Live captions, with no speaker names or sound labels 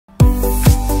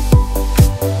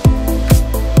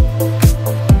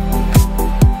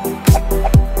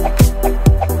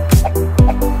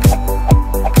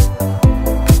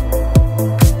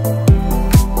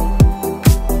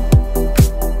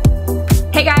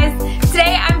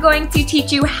I'm going to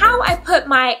teach you how I put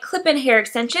my clip-in hair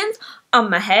extensions on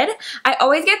my head. I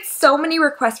always get so many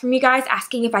requests from you guys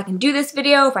asking if I can do this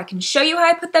video, if I can show you how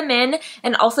I put them in,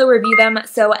 and also review them,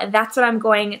 so that's what I'm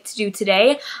going to do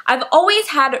today. I've always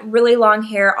had really long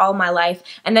hair all my life,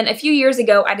 and then a few years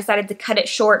ago I decided to cut it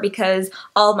short because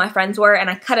all of my friends were, and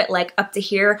I cut it like up to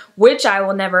here, which I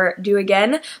will never do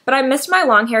again, but I missed my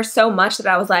long hair so much that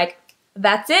I was like,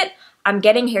 that's it. I'm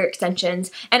getting hair extensions,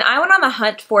 and I went on the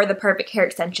hunt for the perfect hair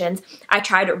extensions. I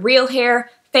tried real hair,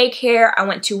 fake hair, I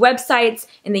went to websites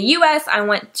in the US, I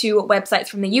went to websites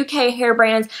from the UK hair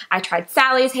brands, I tried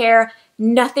Sally's hair,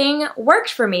 nothing worked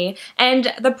for me.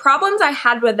 And the problems I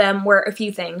had with them were a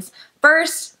few things.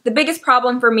 First, the biggest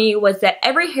problem for me was that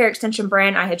every hair extension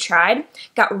brand I had tried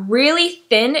got really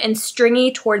thin and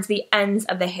stringy towards the ends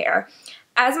of the hair.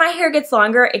 As my hair gets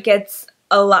longer, it gets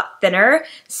a lot thinner,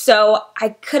 so I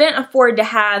couldn't afford to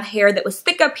have hair that was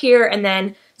thick up here and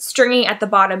then stringy at the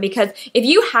bottom, because if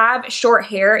you have short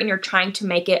hair and you're trying to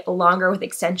make it longer with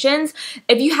extensions,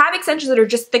 if you have extensions that are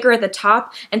just thicker at the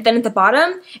top and thin at the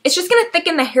bottom, it's just gonna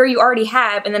thicken the hair you already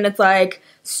have, and then it's like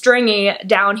stringy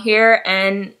down here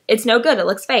and it's no good, it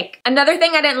looks fake. Another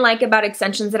thing I didn't like about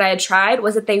extensions that I had tried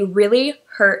was that they really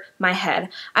hurt my head.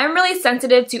 I'm really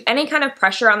sensitive to any kind of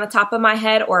pressure on the top of my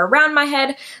head or around my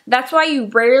head. That's why you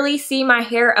rarely see my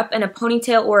hair up in a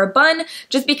ponytail or a bun,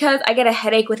 just because I get a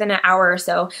headache within an hour or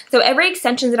so. So every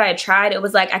extension that I had tried, it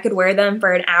was like I could wear them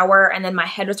for an hour and then my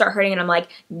head would start hurting and I'm like,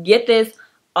 get this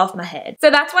off my head. So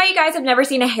that's why you guys have never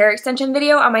seen a hair extension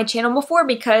video on my channel before,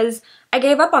 because I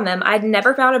gave up on them. I'd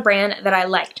never found a brand that I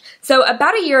liked. So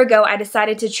about a year ago, I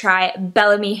decided to try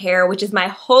Bellami hair, which is my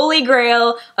holy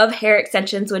grail of hair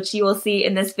extensions, which you will see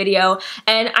in this video,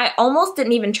 and I almost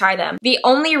didn't even try them. The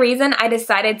only reason I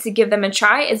decided to give them a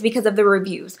try is because of the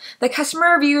reviews. The customer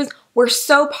reviews were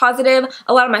so positive.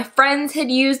 A lot of my friends had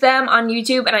used them on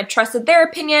YouTube and I trusted their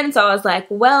opinion, so I was like,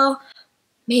 well,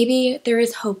 maybe there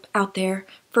is hope out there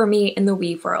for me in the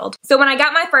weave world. So when I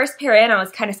got my first pair in, I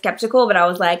was kind of skeptical, but I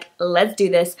was like, let's do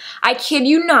this. I kid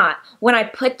you not, when I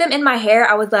put them in my hair,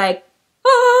 I was like,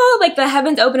 oh, like the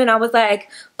heavens opened and I was like,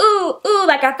 ooh, ooh,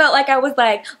 like I felt like I was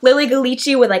like Lily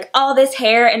Galici with like all this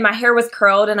hair, and my hair was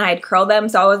curled and I had curled them,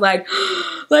 so I was like,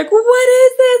 what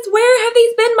is this? Where have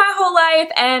these been my whole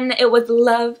life? And it was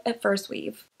love at first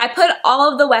weave. I put all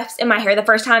of the wefts in my hair the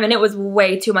first time and it was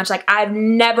way too much. Like, I've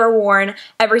never worn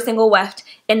every single weft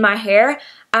in my hair.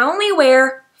 I only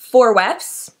wear 4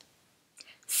 wefts.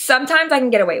 Sometimes I can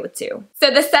get away with 2.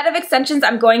 So the set of extensions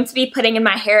I'm going to be putting in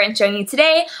my hair and showing you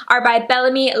today are by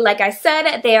Bellami. Like I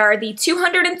said, they are the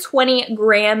 220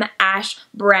 gram ash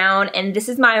brown, and this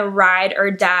is my ride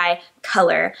or die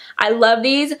color. I love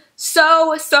these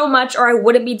so much, or I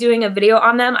wouldn't be doing a video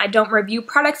on them. I don't review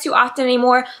products too often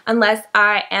anymore unless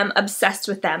I am obsessed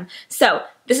with them. So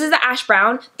this is the ash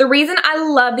brown. The reason I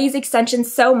love these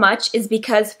extensions so much is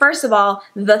because, first of all,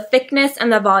 the thickness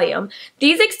and the volume.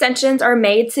 These extensions are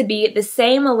made to be the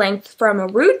same length from a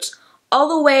root all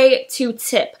the way to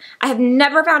tip. I have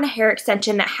never found a hair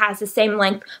extension that has the same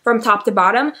length from top to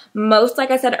bottom. Most, like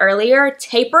I said earlier,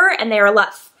 taper, and they are a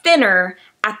lot thinner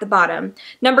at the bottom.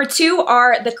 Number 2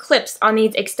 are the clips on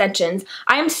these extensions.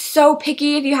 I am so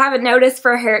picky, if you haven't noticed,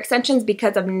 for hair extensions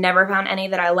because I've never found any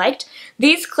that I liked.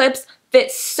 These clips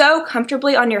fit so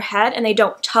comfortably on your head and they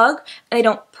don't tug and they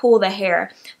don't pull the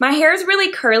hair. My hair is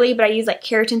really curly, but I use like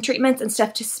keratin treatments and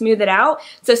stuff to smooth it out.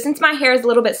 So since my hair is a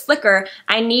little bit slicker,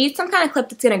 I need some kind of clip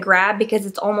that's gonna grab, because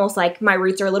it's almost like my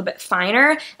roots are a little bit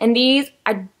finer. And these,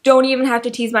 I don't even have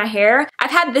to tease my hair. I've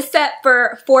had this set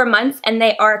for 4 months and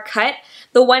they are cut.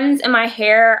 The ones in my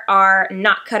hair are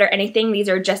not cut or anything. These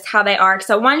are just how they are.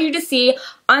 So I wanted you to see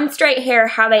on straight hair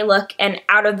how they look and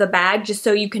out of the bag, just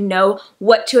so you can know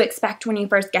what to expect when you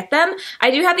first get them. I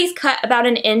do have these cut about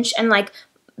 1 inch, and like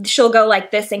she'll go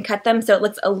like this and cut them so it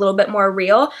looks a little bit more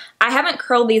real. I haven't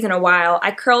curled these in a while.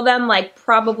 I curl them like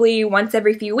probably once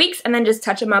every few weeks and then just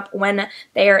touch them up when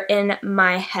they are in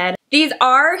my head. These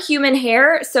are human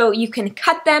hair, so you can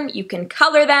cut them, you can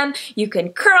color them, you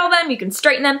can curl them, you can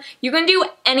straighten them, you can do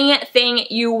anything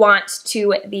you want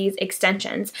to these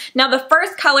extensions. Now, the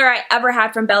first color I ever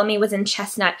had from Bellami was in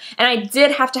chestnut, and I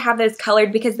did have to have those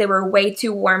colored because they were way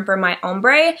too warm for my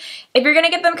ombre. If you're gonna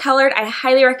get them colored, I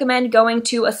highly recommend going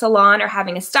to a salon or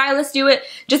having a stylist do it,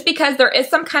 just because there is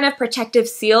some kind of protective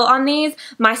seal on these.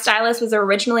 My stylist was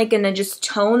originally gonna just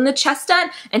tone the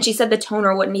chestnut, and she said the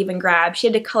toner wouldn't even grab. She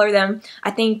had to color them them,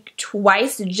 I think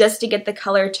twice just to get the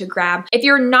color to grab. If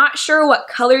you're not sure what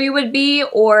color you would be,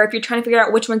 or if you're trying to figure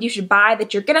out which ones you should buy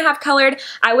that you're gonna have colored,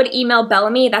 I would email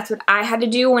Bellami. That's what I had to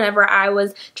do whenever I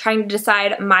was trying to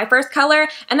decide my first color,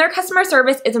 and their customer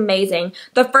service is amazing.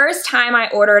 The first time I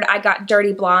ordered, I got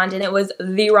dirty blonde and it was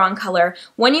the wrong color.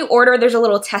 When you order, there's a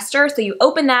little tester, so you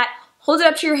open that, hold it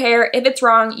up to your hair. If it's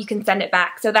wrong, you can send it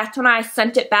back. So that's when I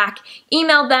sent it back,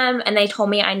 emailed them, and they told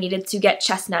me I needed to get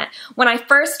chestnut. When I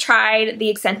first tried the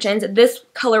extensions, this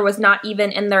color was not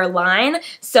even in their line.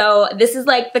 So this is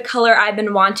like the color I've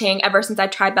been wanting ever since I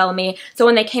tried Bellami. So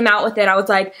when they came out with it, I was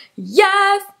like,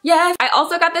 yes, yes. I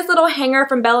also got this little hanger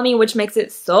from Bellami, which makes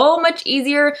it so much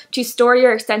easier to store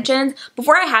your extensions.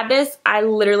 Before I had this, I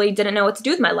literally didn't know what to do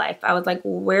with my life. I was like,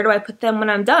 where do I put them when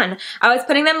I'm done? I was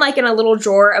putting them like in a little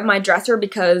drawer of my dresser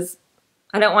because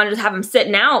I don't want to just have them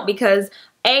sitting out because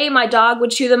A, my dog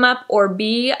would chew them up, or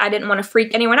B, I didn't want to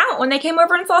freak anyone out when they came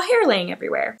over and saw hair laying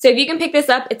everywhere. So if you can pick this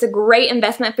up, it's a great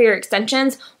investment for your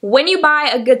extensions. When you buy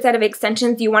a good set of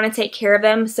extensions, you want to take care of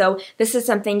them. So this is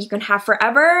something you can have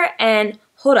forever. And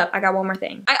hold up, I got one more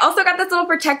thing. I also got this little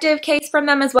protective case from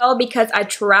them as well because I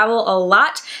travel a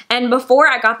lot. And before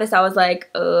I got this, I was like,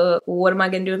 what am I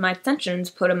gonna do with my extensions?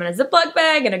 Put them in a Ziploc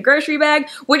bag, in a grocery bag,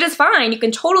 which is fine. You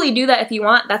can totally do that if you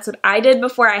want. That's what I did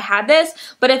before I had this.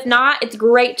 But if not, it's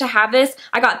great to have this.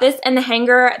 I got this and the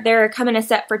hanger. They're come in a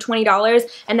set for $20.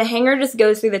 And the hanger just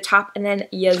goes through the top and then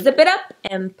you zip it up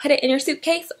and put it in your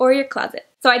suitcase or your closet.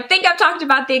 So I think I've talked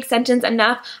about the extensions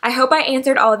enough. I hope I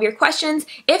answered all of your questions.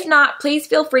 If not, please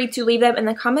feel free to leave them in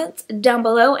the comments down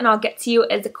below and I'll get to you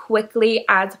as quickly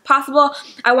as possible.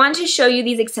 I wanted to show you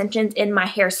these extensions in my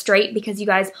hair straight because you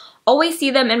guys always see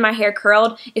them in my hair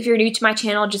curled. If you're new to my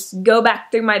channel, just go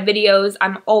back through my videos.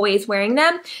 I'm always wearing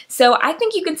them. So I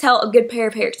think you can tell a good pair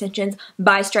of hair extensions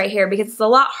by straight hair because it's a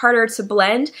lot harder to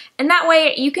blend. And that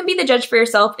way you can be the judge for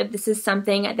yourself if this is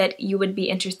something that you would be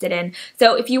interested in.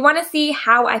 So if you want to see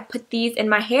how I put these in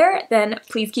my hair, then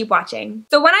please keep watching.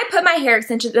 So when I put my hair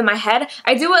extensions in my head,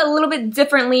 I do it a little bit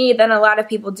differently than a lot of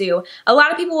people do. A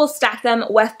lot of people will stack them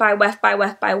weft by weft by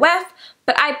weft by weft.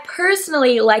 But I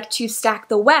personally like to stack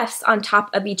the wefts on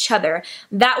top of each other.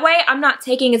 That way I'm not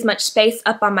taking as much space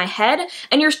up on my head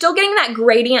and you're still getting that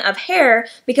gradient of hair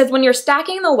because when you're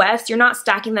stacking the wefts, you're not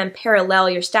stacking them parallel,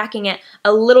 you're stacking it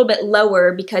a little bit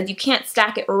lower because you can't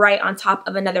stack it right on top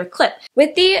of another clip.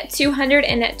 With the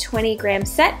 220 gram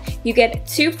set, you get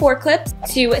 2 4 clips,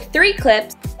 2 3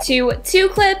 clips, 2 2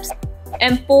 clips,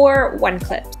 and 4 1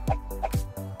 clips.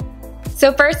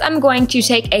 So first I'm going to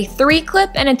take a 3 clip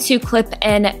and a 2 clip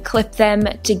and clip them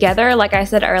together. Like I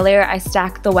said earlier, I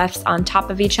stack the wefts on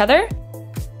top of each other.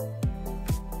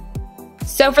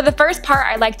 So for the first part,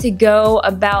 I like to go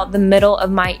about the middle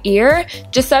of my ear,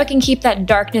 just so I can keep that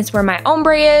darkness where my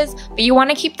ombre is, but you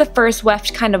want to keep the first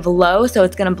weft kind of low so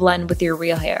it's going to blend with your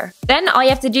real hair. Then all you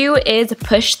have to do is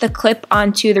push the clip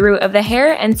onto the root of the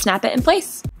hair and snap it in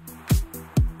place.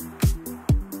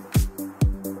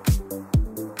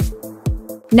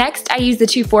 Next, I use the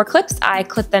 2 4 clips, I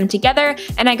clip them together,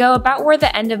 and I go about where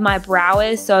the end of my brow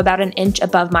is, so about an inch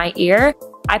above my ear.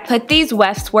 I put these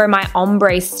wefts where my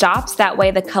ombre stops, that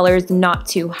way the color is not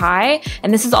too high,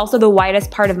 and this is also the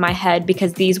widest part of my head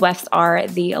because these wefts are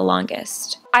the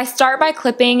longest. I start by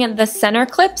clipping the center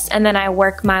clips and then I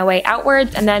work my way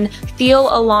outwards and then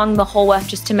feel along the whole weft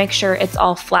just to make sure it's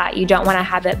all flat. You don't want to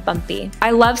have it bumpy.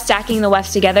 I love stacking the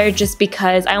wefts together just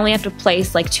because I only have to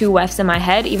place like 2 wefts in my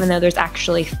head even though there's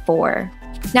actually 4.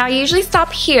 Now I usually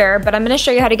stop here, but I'm going to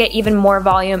show you how to get even more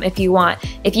volume if you want.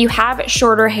 If you have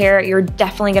shorter hair, you're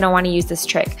definitely going to want to use this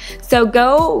trick. So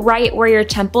go right where your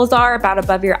temples are, about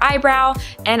above your eyebrow,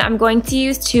 and I'm going to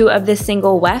use 2 of the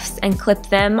single wefts and clip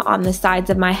them on the sides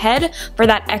of my head for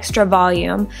that extra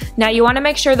volume. Now you want to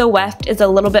make sure the weft is a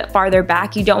little bit farther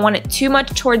back. You don't want it too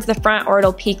much towards the front or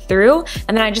it'll peek through,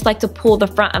 and then I just like to pull the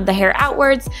front of the hair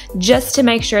outwards just to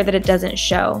make sure that it doesn't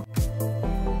show.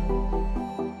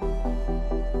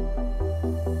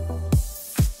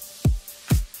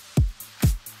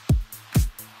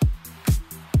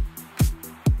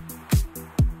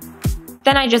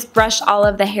 Then I just brush all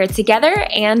of the hair together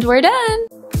and we're done.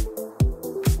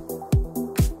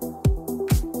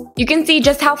 You can see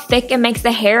just how thick it makes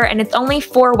the hair, and it's only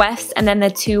 4 wefts and then the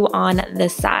 2 on the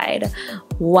side.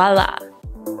 Voila.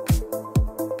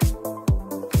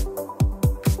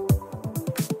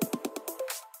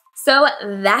 So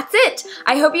that's it.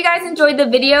 I hope you guys enjoyed the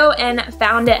video and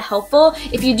found it helpful.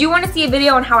 If you do want to see a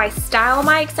video on how I style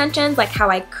my extensions, like how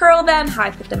I curl them, how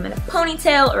I put them in a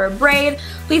ponytail or a braid,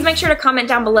 please make sure to comment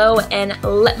down below and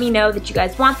let me know that you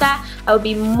guys want that. I would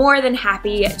be more than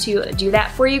happy to do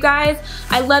that for you guys.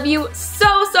 I love you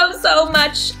so, so, so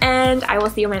much, and I will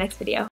see you in my next video.